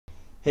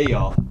Hey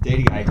y'all,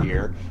 Data Guy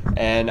here,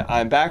 and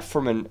I'm back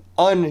from an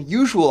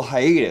unusual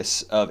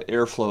hiatus of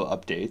Airflow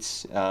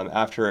updates.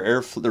 After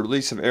the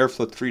release of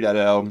Airflow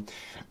 3.0,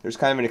 there's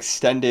kind of an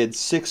extended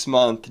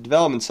 6-month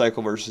development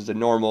cycle versus the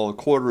normal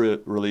quarter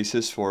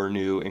releases for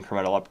new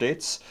incremental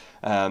updates.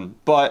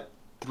 But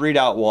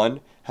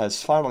 3.1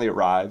 has finally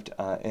arrived,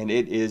 and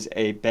it is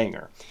a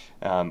banger.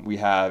 We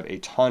have a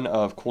ton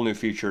of cool new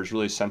features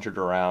really centered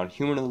around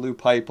human-in-the-loop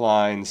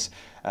pipelines,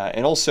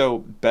 and also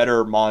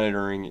better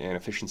monitoring and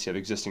efficiency of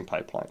existing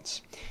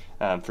pipelines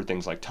for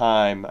things like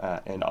time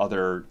and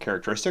other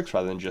characteristics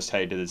rather than just,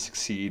 hey, did it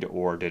succeed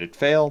or did it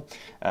fail?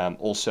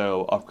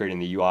 Also upgrading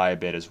the UI a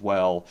bit as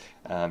well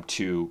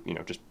to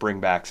just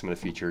bring back some of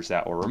the features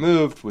that were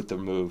removed with the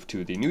move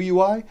to the new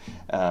UI.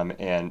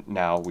 And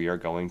now we are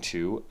going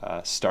to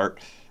start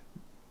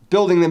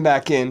building them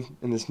back in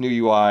this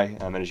new UI.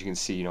 And as you can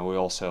see, we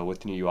also, with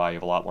the new UI, you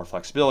have a lot more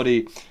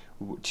flexibility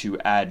to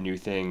add new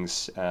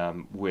things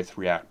with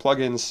React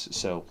plugins.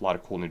 So a lot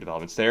of cool new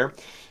developments there.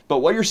 But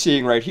what you're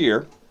seeing right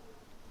here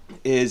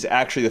is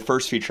actually the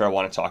first feature I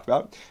want to talk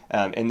about.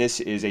 And this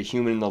is a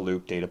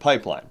human-in-the-loop data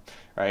pipeline.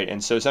 Right?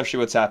 And so essentially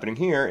what's happening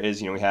here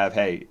is, we have,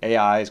 hey,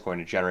 AI is going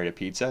to generate a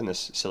pizza in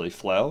this silly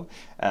flow.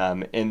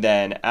 And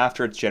then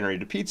after it's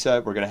generated a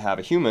pizza, we're going to have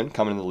a human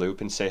come in the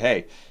loop and say,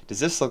 hey, does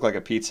this look like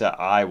a pizza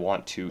I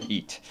want to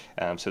eat?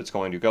 So it's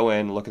going to go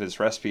in, look at this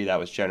recipe that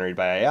was generated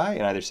by AI,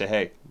 and either say,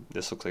 hey,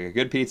 this looks like a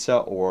good pizza,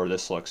 or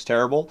this looks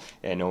terrible,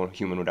 and no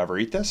human would ever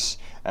eat this,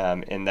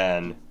 and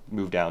then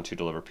move down to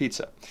deliver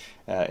pizza.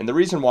 And the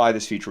reason why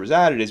this feature was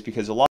added is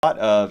because a lot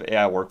of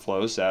AI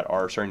workflows that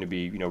are starting to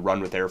be run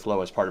with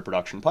Airflow as part of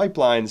production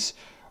pipelines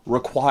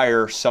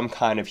require some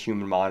kind of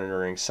human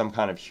monitoring, some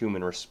kind of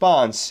human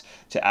response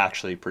to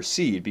actually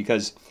proceed.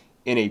 Because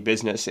in a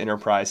business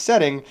enterprise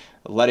setting,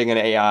 letting an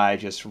AI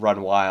just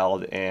run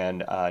wild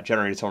and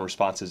generate its own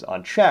responses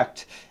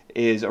unchecked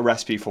is a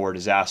recipe for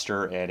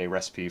disaster and a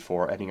recipe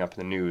for ending up in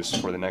the news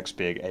for the next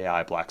big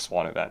AI black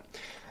swan event.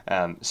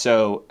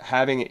 So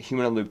having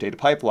human-in-the-loop data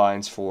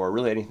pipelines for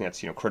really anything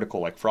that's critical,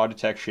 like fraud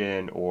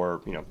detection,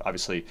 or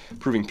obviously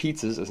proving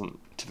pizzas isn't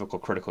a typical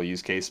critical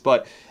use case,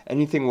 but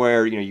anything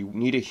where you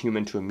need a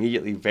human to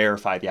immediately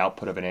verify the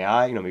output of an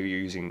AI. Maybe you're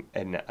using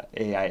an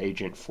AI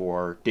agent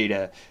for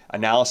data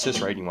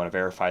analysis, right? You want to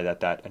verify that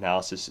that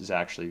analysis is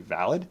actually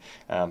valid.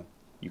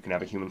 You can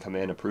have a human come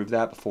in and approve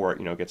that before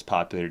it gets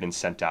populated and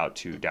sent out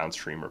to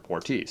downstream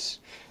reportees.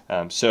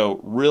 So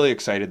really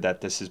excited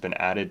that this has been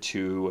added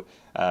to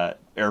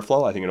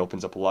Airflow. I think it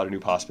opens up a lot of new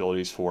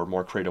possibilities for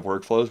more creative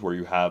workflows where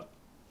you have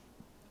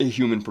a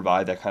human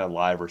provide that kind of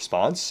live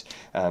response.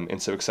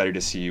 And so excited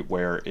to see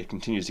where it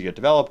continues to get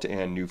developed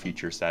and new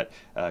features that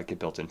get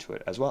built into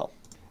it as well.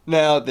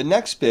 Now, the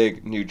next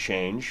big new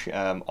change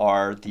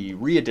are the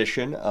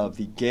re-addition of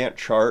the Gantt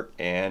chart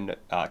and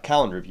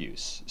calendar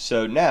views.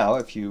 So now,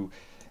 if you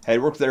had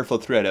worked with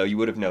Airflow 3.0, you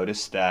would have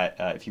noticed that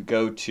if you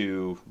go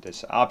to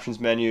this options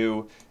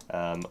menu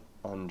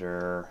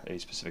under a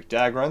specific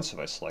DAG run, so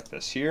if I select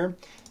this here,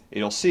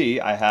 you'll see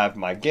I have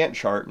my Gantt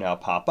chart now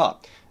pop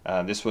up.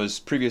 This was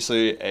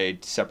previously a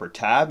separate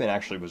tab and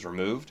actually was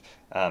removed.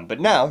 But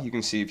now you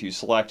can see if you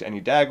select any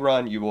DAG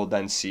run, you will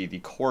then see the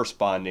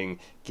corresponding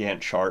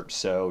Gantt chart.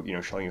 So,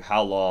 showing you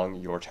how long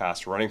your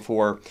tasks are running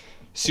for.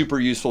 Super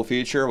useful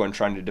feature when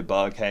trying to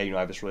debug, hey, I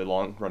have this really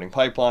long running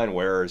pipeline,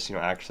 where is,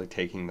 actually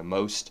taking the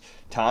most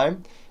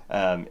time.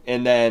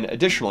 And then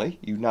additionally,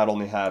 you not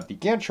only have the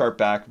Gantt chart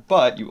back,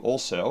 but you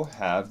also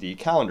have the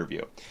calendar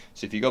view.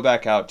 So if you go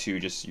back out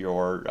to just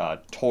your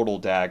total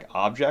DAG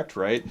object,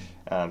 right?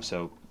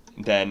 So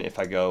then if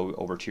I go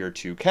over to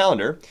your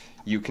calendar,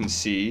 you can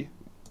see,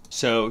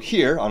 so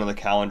here on the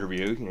calendar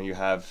view, you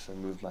have, I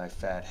move my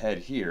fat head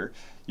here,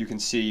 you can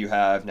see you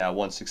have now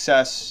one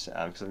success,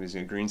 because I'm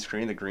using a green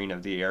screen. The green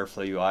of the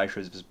Airflow UI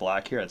shows up as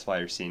black here, that's why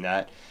you're seeing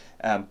that.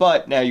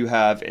 But now you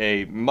have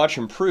a much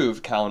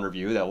improved calendar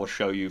view that will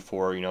show you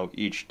for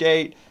each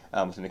date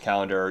within the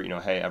calendar,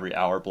 hey, every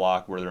hour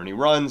block, were there any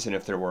runs, and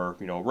if there were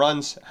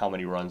runs, how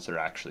many runs there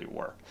actually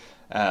were.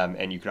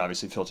 And you can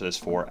obviously filter this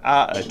for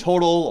a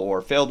total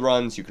or failed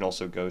runs. You can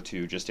also go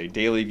to just a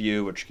daily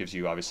view, which gives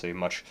you obviously a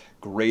much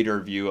greater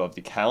view of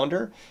the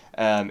calendar.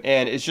 And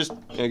it's just,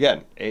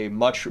 again, a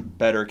much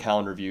better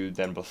calendar view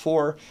than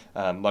before,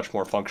 much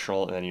more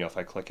functional. And then, if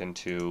I click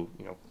into,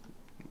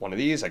 one of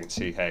these, I can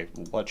see, hey,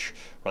 which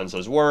runs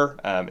those were,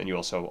 and you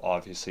also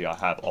obviously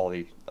have all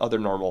the other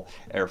normal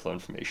Airflow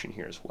information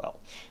here as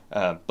well.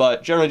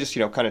 But generally just,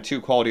 kind of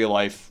two quality of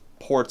life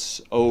ports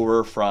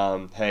over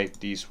from, hey,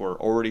 these were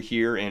already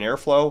here in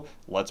Airflow,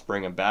 let's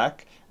bring them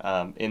back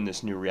in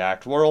this new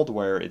React world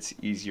where it's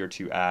easier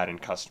to add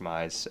and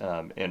customize,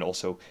 and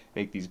also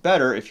make these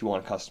better if you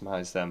want to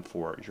customize them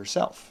for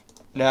yourself.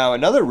 Now,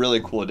 another really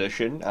cool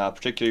addition,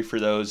 particularly for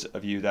those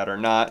of you that are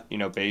not,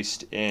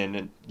 based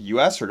in the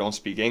US or don't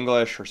speak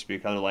English or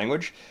speak another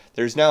language,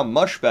 there's now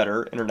much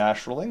better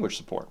international language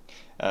support.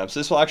 So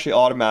this will actually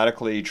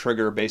automatically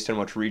trigger based on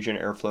which region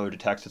Airflow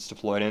detects it's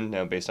deployed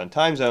in, based on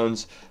time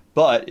zones.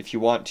 But if you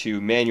want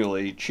to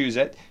manually choose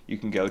it, you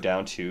can go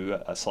down to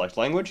select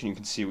language, and you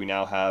can see we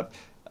now have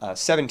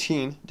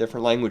 17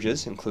 different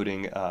languages,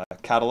 including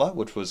Català,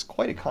 which was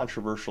quite a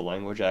controversial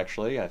language,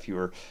 actually, if you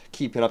were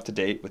keeping up to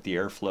date with the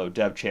Airflow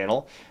dev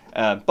channel.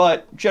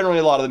 But generally,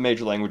 a lot of the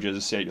major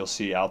languages that you'll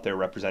see out there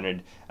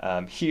represented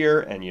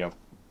here, and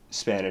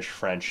Spanish,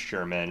 French,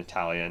 German,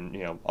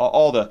 Italian,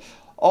 all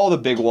the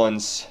big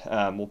ones.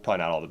 Well, probably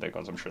not all the big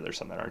ones. I'm sure there's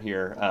some that aren't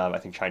here. I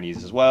think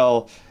Chinese as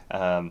well,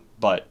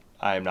 but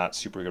I am not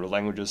super good with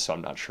languages, so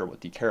I'm not sure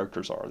what the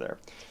characters are there.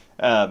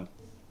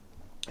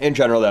 In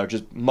general, though,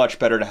 just much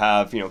better to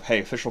have, hey,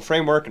 official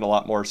framework and a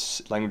lot more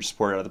language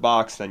support out of the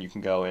box. Then you can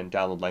go and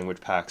download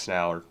language packs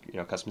now, or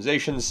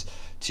customizations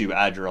to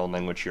add your own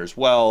language here as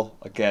well.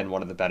 Again,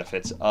 one of the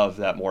benefits of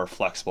that more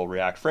flexible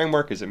React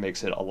framework is it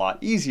makes it a lot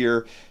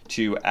easier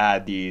to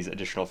add these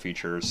additional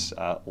features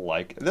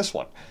like this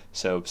one.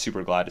 So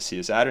super glad to see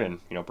this added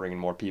and bringing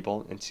more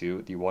people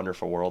into the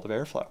wonderful world of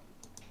Airflow.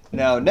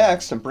 Now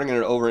next, I'm bringing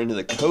it over into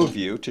the code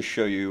view to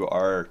show you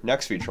our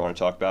next feature I want to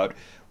talk about,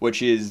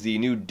 which is the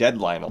new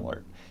deadline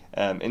alert.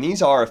 And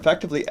these are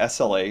effectively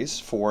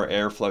SLAs for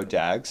Airflow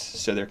DAGs,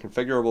 so they're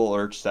configurable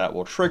alerts that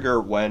will trigger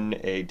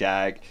when a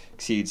DAG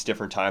exceeds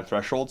different time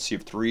thresholds. So you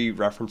have 3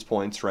 reference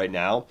points right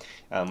now,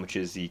 which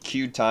is the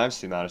queued time,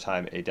 so the amount of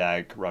time a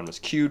DAG run was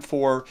queued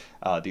for,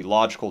 the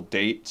logical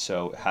date,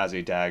 so has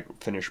a DAG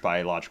finished by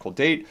a logical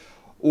date,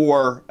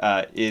 or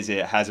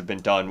has it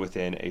been done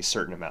within a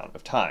certain amount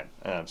of time?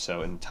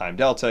 So in time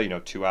delta,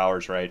 2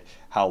 hours, right?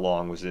 How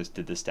long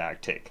did this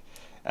DAG take?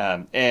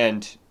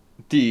 And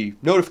the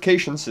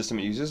notification system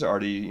it uses are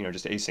the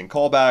just async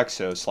callbacks,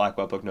 so Slack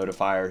webhook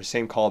notifier,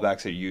 same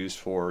callbacks that you use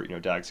for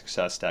DAG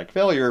success, DAG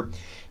failure.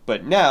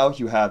 But now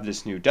you have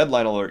this new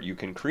deadline alert you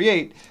can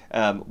create,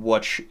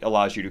 which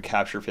allows you to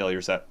capture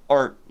failures that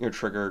aren't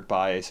triggered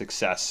by a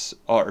success,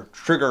 or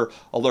trigger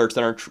alerts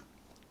that aren't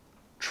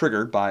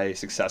triggered by a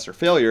success or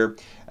failure,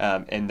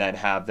 and then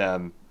have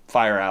them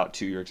fire out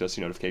to your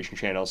existing notification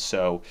channels.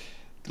 So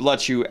it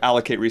lets you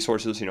allocate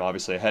resources,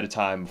 obviously ahead of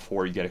time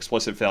before you get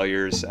explicit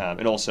failures,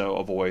 and also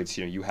avoids,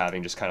 you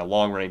having just kind of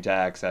long-running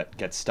DAGs that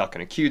get stuck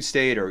in a queued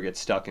state or get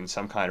stuck in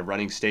some kind of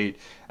running state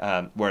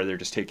where they're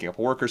just taking up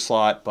a worker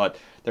slot, but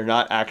they're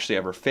not actually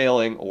ever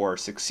failing or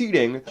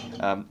succeeding,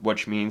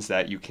 which means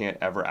that you can't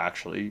ever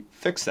actually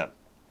fix them.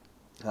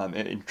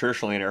 And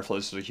traditionally in Airflow,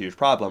 this is a huge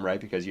problem,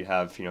 right? Because you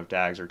have,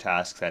 DAGs or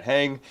tasks that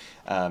hang,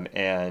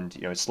 and,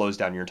 it slows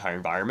down your entire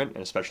environment.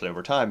 And especially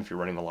over time, if you're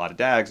running a lot of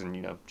DAGs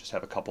and, just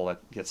have a couple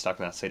that get stuck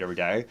in that state every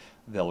day,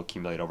 they'll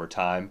accumulate over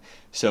time.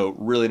 So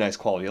really nice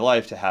quality of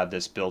life to have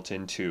this built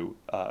into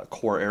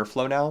core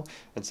Airflow now,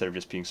 instead of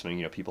just being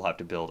something, people have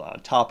to build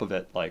on top of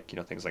it, like,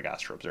 things like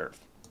Astro Observe.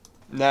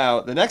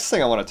 Now, the next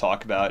thing I want to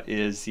talk about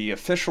is the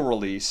official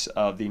release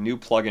of the new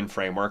plugin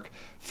framework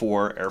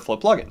for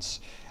Airflow plugins.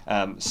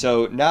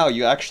 So now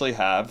you actually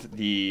have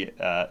the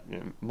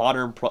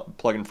modern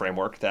plugin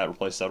framework that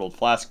replaces that old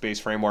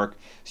Flask-based framework.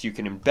 So you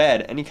can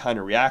embed any kind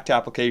of React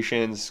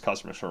applications,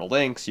 custom external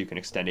links. You can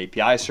extend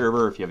API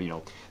server if you have,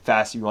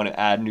 you want to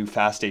add new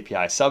fast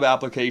API sub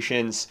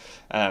applications,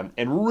 and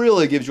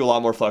really gives you a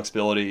lot more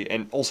flexibility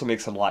and also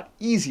makes it a lot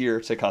easier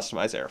to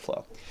customize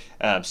Airflow.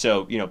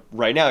 So,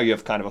 right now you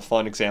have kind of a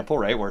fun example,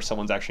 right, where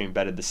someone's actually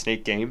embedded the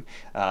snake game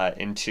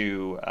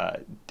into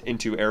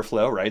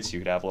Airflow, right? So you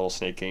could have a little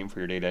snake game for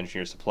your data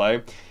engineers to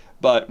play.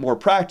 But more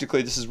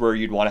practically, this is where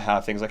you'd want to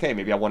have things like, hey,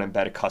 maybe I want to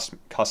embed a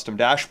custom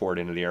dashboard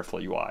into the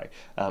Airflow UI,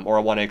 or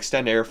I want to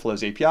extend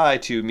Airflow's API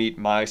to meet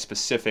my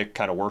specific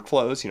kind of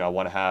workflows. I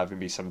want to have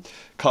maybe some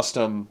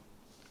custom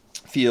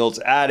fields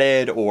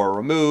added or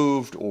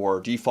removed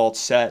or default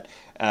set.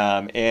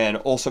 And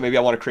also maybe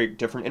I want to create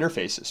different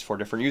interfaces for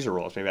different user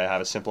roles. Maybe I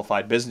have a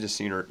simplified business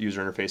user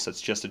interface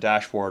that's just a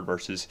dashboard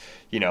versus,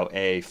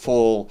 a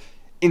full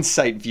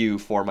insight view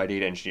for my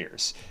data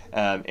engineers.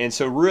 And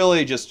so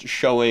really just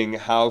showing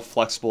how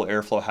flexible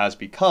Airflow has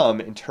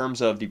become in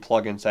terms of the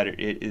plugins that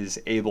it is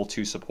able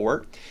to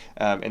support.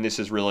 And this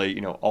is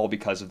really, all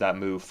because of that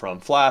move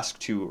from Flask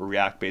to a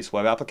React-based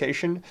web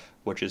application,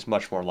 which is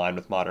much more in line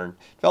with modern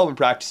development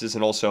practices,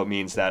 and also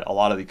means that a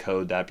lot of the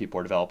code that people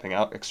are developing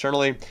out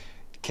externally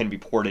can be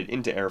ported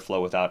into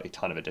Airflow without a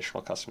ton of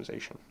additional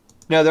customization.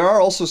 Now, there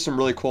are also some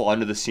really cool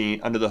under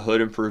the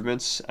hood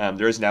improvements.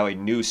 There is now a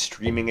new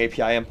streaming API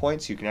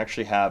endpoint, so you can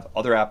actually have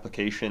other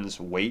applications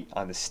wait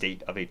on the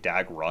state of a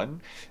DAG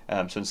run.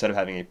 So instead of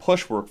having a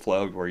push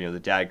workflow where the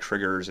DAG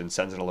triggers and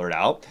sends an alert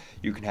out,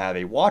 you can have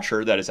a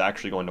watcher that is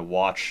actually going to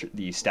watch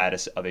the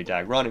status of a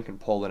DAG run and can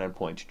pull an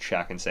endpoint to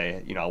check and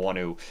say, I want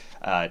to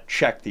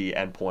check the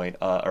endpoint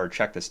or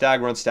check this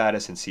DAG run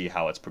status and see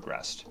how it's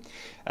progressed.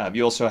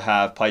 You also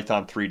have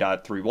Python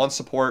 3.31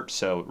 support,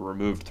 so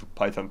removed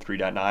Python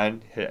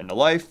 3.9, hit end of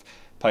life.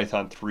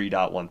 Python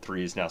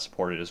 3.13 is now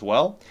supported as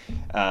well.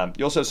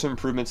 You also have some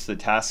improvements to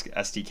the Task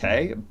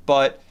SDK,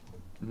 but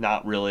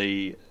not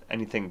really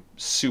anything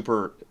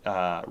super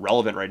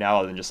relevant right now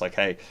other than just like,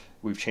 hey,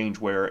 we've changed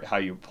how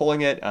you're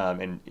pulling it,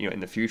 and in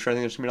the future I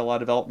think there's going to be a lot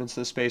of developments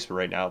in this space, but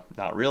right now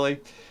not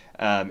really.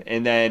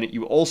 And then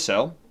you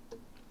also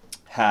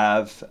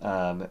have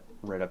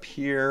right up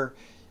here,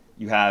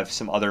 you have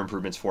some other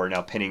improvements for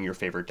now pinning your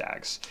favorite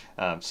DAGs.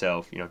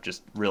 So,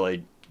 just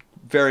really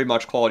very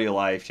much quality of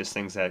life, just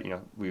things that,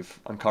 we've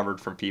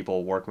uncovered from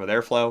people working with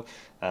Airflow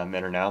and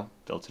are now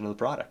built into the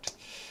product.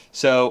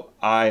 So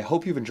I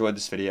hope you've enjoyed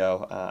this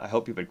video. I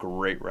hope you have a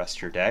great rest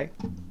of your day.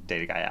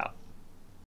 Data Guy out.